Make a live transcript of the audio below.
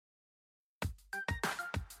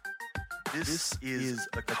This is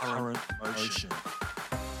the current motion.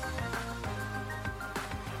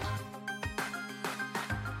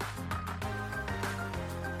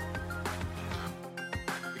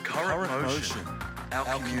 The current motion. Our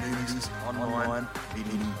community's online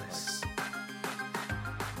meeting place.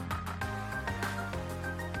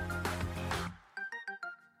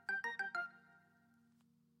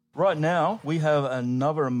 Right now, we have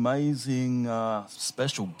another amazing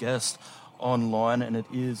special guest online, and it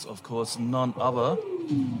is, of course, none other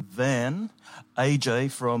than AJ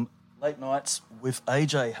from Late Nights with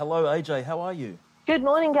AJ. Hello, AJ. How are you? Good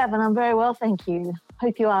morning, Gavin. I'm very well, thank you.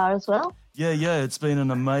 Hope you are as well. Yeah. It's been an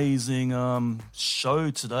amazing show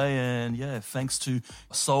today, and thanks to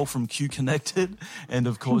Soul from Q Connected and,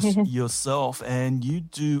 of course, yourself. And you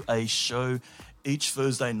do a show each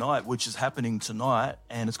Thursday night, which is happening tonight,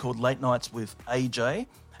 and it's called Late Nights with AJ,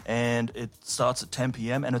 and it starts at 10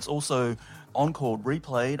 p.m. and it's also encored,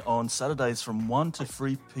 replayed on Saturdays from 1 to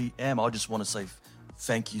 3 p.m. I just want to say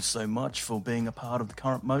thank you so much for being a part of the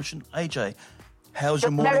current motion. AJ, how's your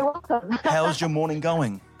morning? Very welcome. How's your morning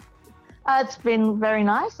going? It's been very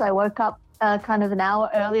nice. I woke up kind of an hour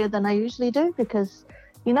earlier than I usually do because,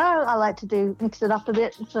 I like to mix it up a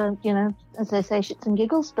bit for, as they say, shits and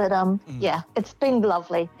giggles. But, it's been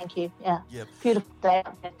lovely. Thank you. Yeah. Yep. Beautiful day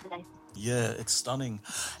out there today. Yeah, it's stunning.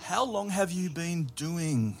 How long have you been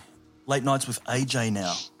doing Late Nights with AJ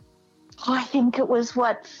now? I think it was,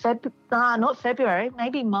 not February,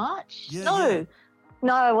 maybe March? No,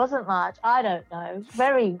 it wasn't March. I don't know.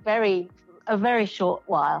 A very short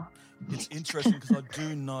while. It's interesting because I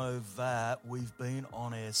do know that we've been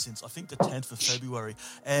on air since I think the 10th of February,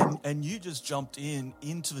 and you just jumped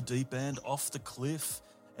into the deep end, off the cliff,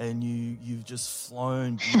 and you've just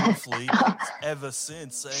flown beautifully ever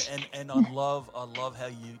since. And I love how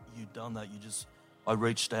you done that. I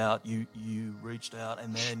reached out, you reached out,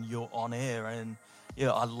 and then you're on air, and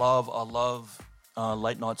I love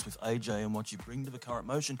Late Nights with AJ and what you bring to the current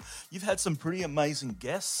motion. You've had some pretty amazing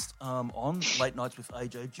guests on Late Nights with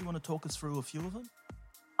AJ. Do you want to talk us through a few of them?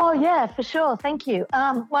 Oh, yeah, for sure. Thank you.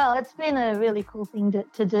 Well, it's been a really cool thing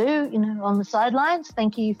to do, on the sidelines.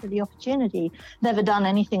 Thank you for the opportunity. Never done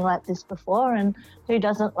anything like this before, and who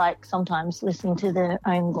doesn't like sometimes listening to their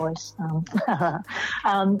own voice? So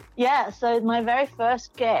my very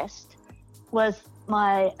first guest was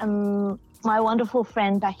my wonderful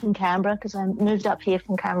friend back in Canberra, because I moved up here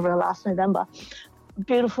from Canberra last November.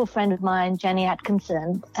 Beautiful friend of mine, Jenny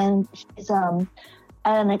Atkinson, and she's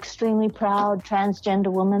an extremely proud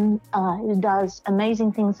transgender woman who does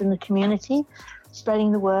amazing things in the community,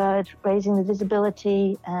 spreading the word, raising the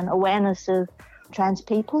visibility and awareness of trans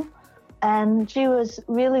people. And she was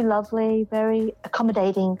really lovely, very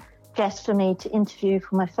accommodating guest for me to interview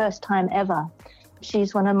for my first time ever.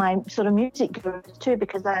 She's one of my sort of music gurus too,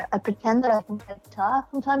 because I pretend that I can play guitar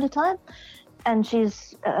from time to time. And she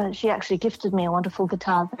actually gifted me a wonderful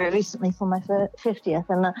guitar very recently for my 50th,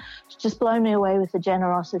 and she's just blown me away with the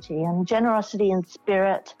generosity and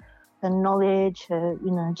spirit, her knowledge, her,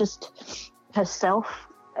 just herself.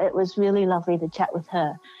 It was really lovely to chat with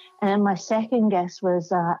her. And my second guest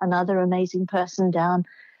was another amazing person down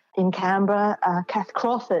in Canberra, Kath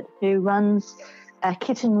Crawford, who runs a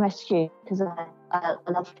kitten rescue, because I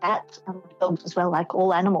love cats and dogs as well, like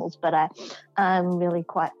all animals, but I'm really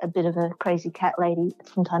quite a bit of a crazy cat lady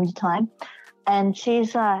from time to time. And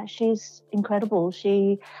she's incredible.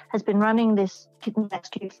 She has been running this kitten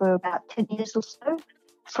rescue for about 10 years or so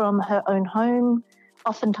from her own home,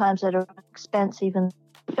 oftentimes at her own expense. Even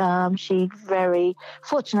she very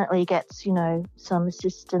fortunately gets, some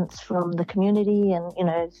assistance from the community and,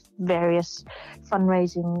 various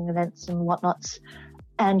fundraising events and whatnots.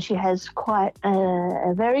 And she has quite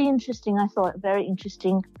a very interesting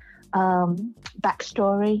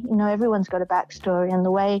backstory. Everyone's got a backstory, and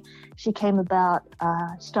the way she came about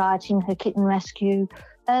starting her kitten rescue.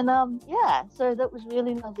 And so that was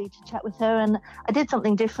really lovely to chat with her. And I did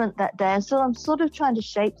something different that day. So I'm sort of trying to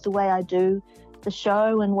shape the way I do the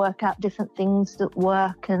show and work out different things that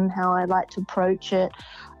work and how I like to approach it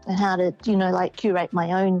and how to, curate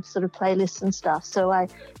my own sort of playlists and stuff. So I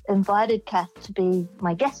invited Kath to be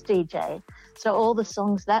my guest DJ. So all the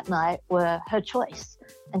songs that night were her choice.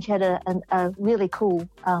 And she had a really cool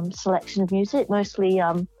selection of music, mostly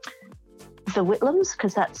the Whitlams,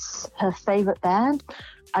 because that's her favourite band.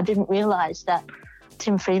 I didn't realise that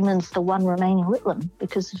Tim Freeman's the one remaining Whitlam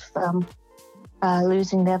because of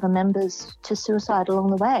losing the other members to suicide along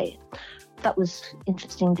the way. That was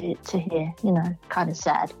interesting to hear, kind of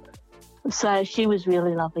sad. So she was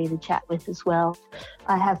really lovely to chat with as well.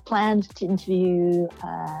 I have planned to interview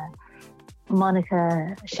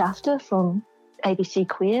Monica Shafter from ABC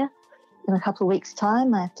Queer, in a couple of weeks'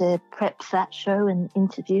 time. I have to prep that show and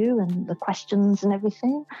interview and the questions and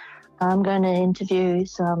everything. I'm going to interview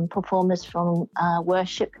some performers from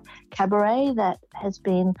Worship Cabaret that has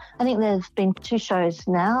been, I think there's been 2 shows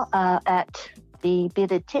now at the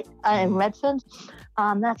Bearded Tit in Redfern.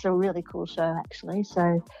 That's a really cool show, actually.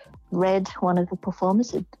 So Red, one of the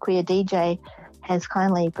performers, a queer DJ, has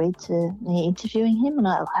kindly agreed to me interviewing him, and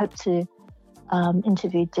I hope to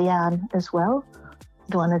interview Diane as well,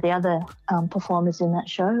 one of the other performers in that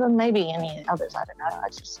show, and maybe any others, I don't know. I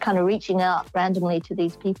was just kind of reaching out randomly to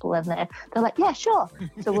these people, and they're like, yeah, sure.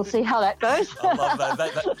 So we'll see how that goes. I love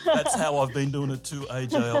that. That's how I've been doing it too,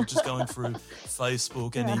 AJ. I'm just going through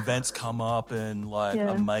Facebook and events come up and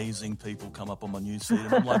amazing people come up on my newsfeed,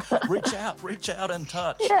 and I'm like, reach out and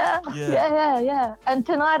touch. Yeah. And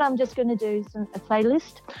tonight I'm just going to do a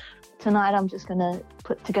playlist. Tonight I'm just going to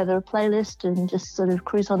put together a playlist and just sort of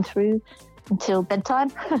cruise on through until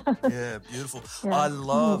bedtime. Yeah, beautiful. Yeah. I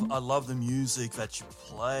love the music that you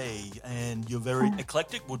play, and you're very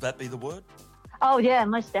eclectic. Would that be the word? Oh yeah,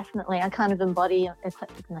 most definitely. I kind of embody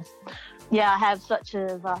eclecticness. Yeah, I have such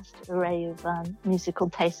a vast array of musical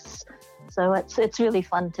tastes, so it's really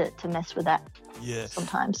fun to mess with that. Yeah,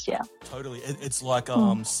 sometimes. Yeah, totally. It's like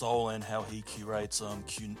Soul and how he curates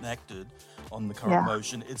Connected on the Current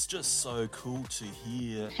Motion. It's just so cool to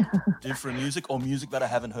hear different music, or music that I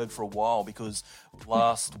haven't heard for a while, because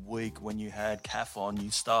last week when you had Kath on, you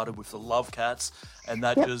started with the Love Cats, and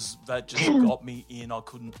that just got me in. I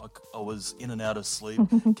was in and out of sleep,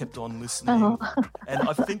 kept on listening. And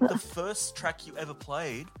I think the first track you ever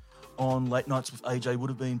played on Late Nights with AJ would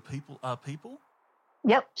have been People Are People.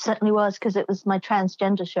 Yep, certainly was, because it was my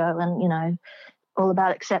transgender show, and, you know, all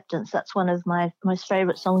about acceptance. That's one of my most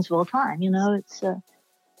favourite songs of all time. You know, it's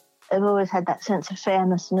I've always had that sense of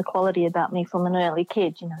fairness and equality about me from an early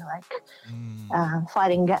kid, you know, like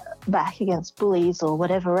fighting back against bullies or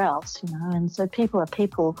whatever else, you know. And so People Are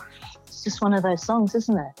People, it's just one of those songs,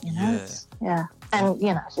 isn't it? You know, yeah. And,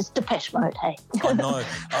 you know, it's Depeche Mode, hey. I know.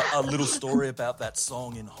 A little story about that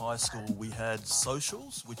song. In high school, we had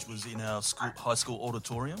socials, which was in our high school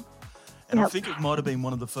auditorium. And I think it might have been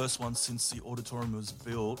one of the first ones since the auditorium was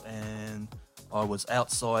built, and I was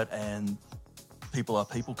outside and People Are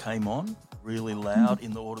People came on really loud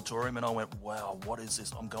in the auditorium, and I went, wow, what is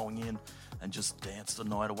this? I'm going in, and just danced the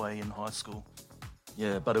night away in high school.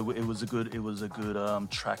 Yeah, but it was a good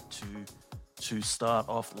track to start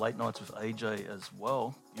off Late Nights with AJ as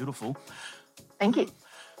well. Beautiful. Thank you.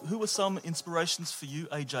 Who were some inspirations for you,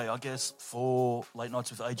 AJ, I guess, for Late Nights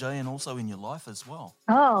with AJ and also in your life as well?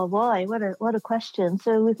 Oh, boy, what a question.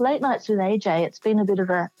 So with Late Nights with AJ, it's been a bit of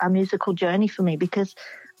a musical journey for me, because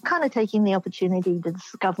I'm kind of taking the opportunity to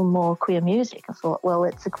discover more queer music. I thought, well,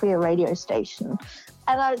 it's a queer radio station.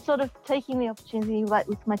 And I was sort of taking the opportunity, like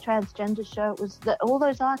with my transgender show, it was that all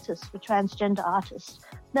those artists were transgender artists.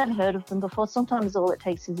 Never heard of them before. Sometimes all it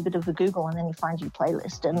takes is a bit of a Google, and then you find your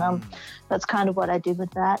playlist. And that's kind of what I did with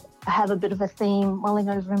that. I have a bit of a theme mulling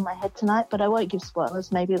over in my head tonight, but I won't give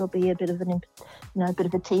spoilers. Maybe it'll be a bit of a bit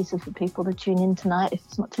of a teaser for people to tune in tonight if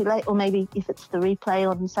it's not too late. Or maybe if it's the replay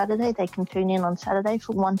on Saturday, they can tune in on Saturday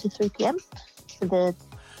from 1 to 3 p.m. for the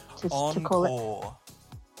to call it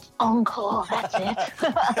Encore, that's it.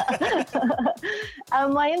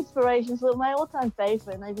 My inspirations, well, my all-time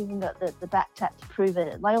favourite, and I've even got the back tat to prove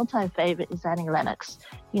it, my all-time favourite is Annie Lennox.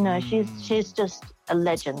 You know, she's just a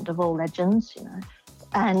legend of all legends, you know.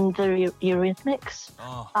 And the Eurythmics.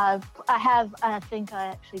 Oh. I think I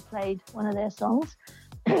actually played one of their songs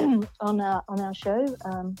on our show,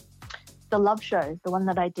 the Love Show, the one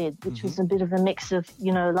that I did, which was a bit of a mix of,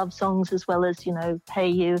 you know, love songs as well as, you know, Hey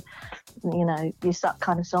You, you know, You Suck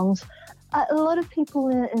kind of songs. A lot of people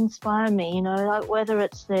inspire me, you know, like whether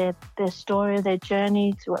it's their story, their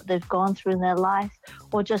journey, to what they've gone through in their life,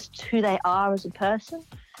 or just who they are as a person.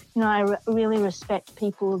 You know, I really respect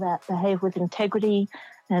people that behave with integrity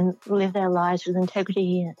and live their lives with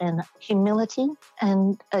integrity and humility,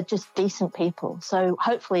 and are just decent people. So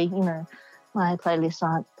hopefully, you know, my playlists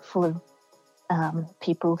aren't full of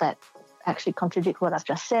people that actually contradict what I've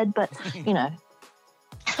just said, but, you know.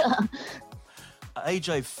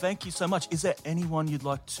 AJ, thank you so much. Is there anyone you'd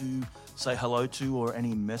like to say hello to, or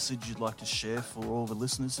any message you'd like to share for all the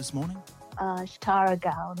listeners this morning? Shatara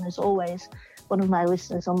Gowan is always one of my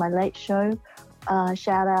listeners on my late show.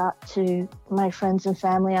 Shout out to my friends and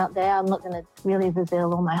family out there. I'm not going to really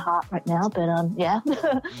reveal all my heart right now, but yeah.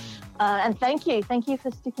 And thank you for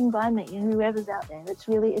sticking by me, and whoever's out there. It's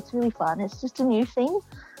really fun. It's just a new thing.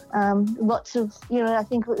 Lots of, you know, I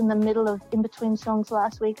think in between songs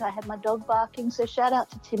last week, I had my dog barking. So shout out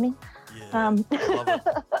to Timmy. Yeah, love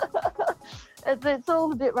it. it's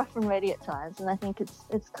all a bit rough and ready at times, and I think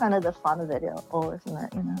it's kind of the fun of it all, isn't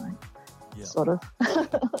it? You know, Yeah. sort of.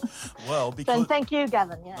 Well, because So thank you,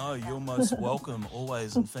 Gavin. Yeah. no, you're most welcome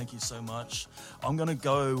always, and thank you so much. I was going to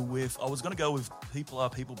go with People Are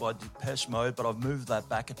People by Depeche Mode, but I've moved that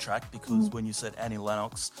back a track because when you said Annie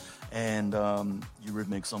Lennox and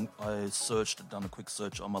Eurythmics, I done a quick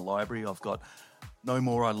search on my library. I've got No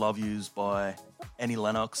More I Love Yous by Annie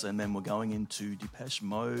Lennox, and then we're going into Depeche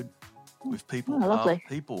Mode with People Oh, lovely. Are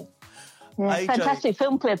People. Yeah, AJ fantastic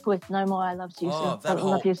film clip with No More I Love You,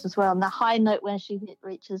 Love Yous as well. And the high note when she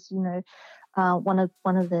reaches, you know, one of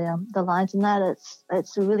the lines in that.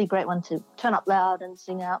 It's a really great one to turn up loud and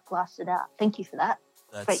sing out, blast it out. Thank you for that.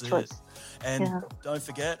 That's Great it. choice. And don't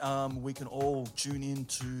forget, we can all tune in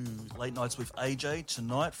to Late Nights with AJ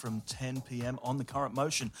tonight from 10 p.m. on The Current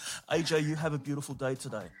Motion. AJ, you have a beautiful day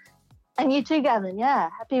today. And you too, Gavin. Yeah,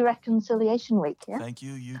 happy Reconciliation Week. Yeah. Thank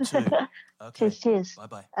you. You too. Okay. Cheers.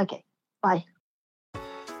 Bye-bye. Okay. Bye.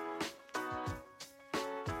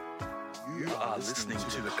 You are listening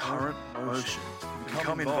to The Current Motion.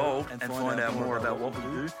 Become involved and find out more about what we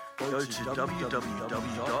do. Go to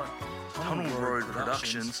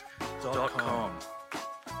www.tunnelroadproductions.com.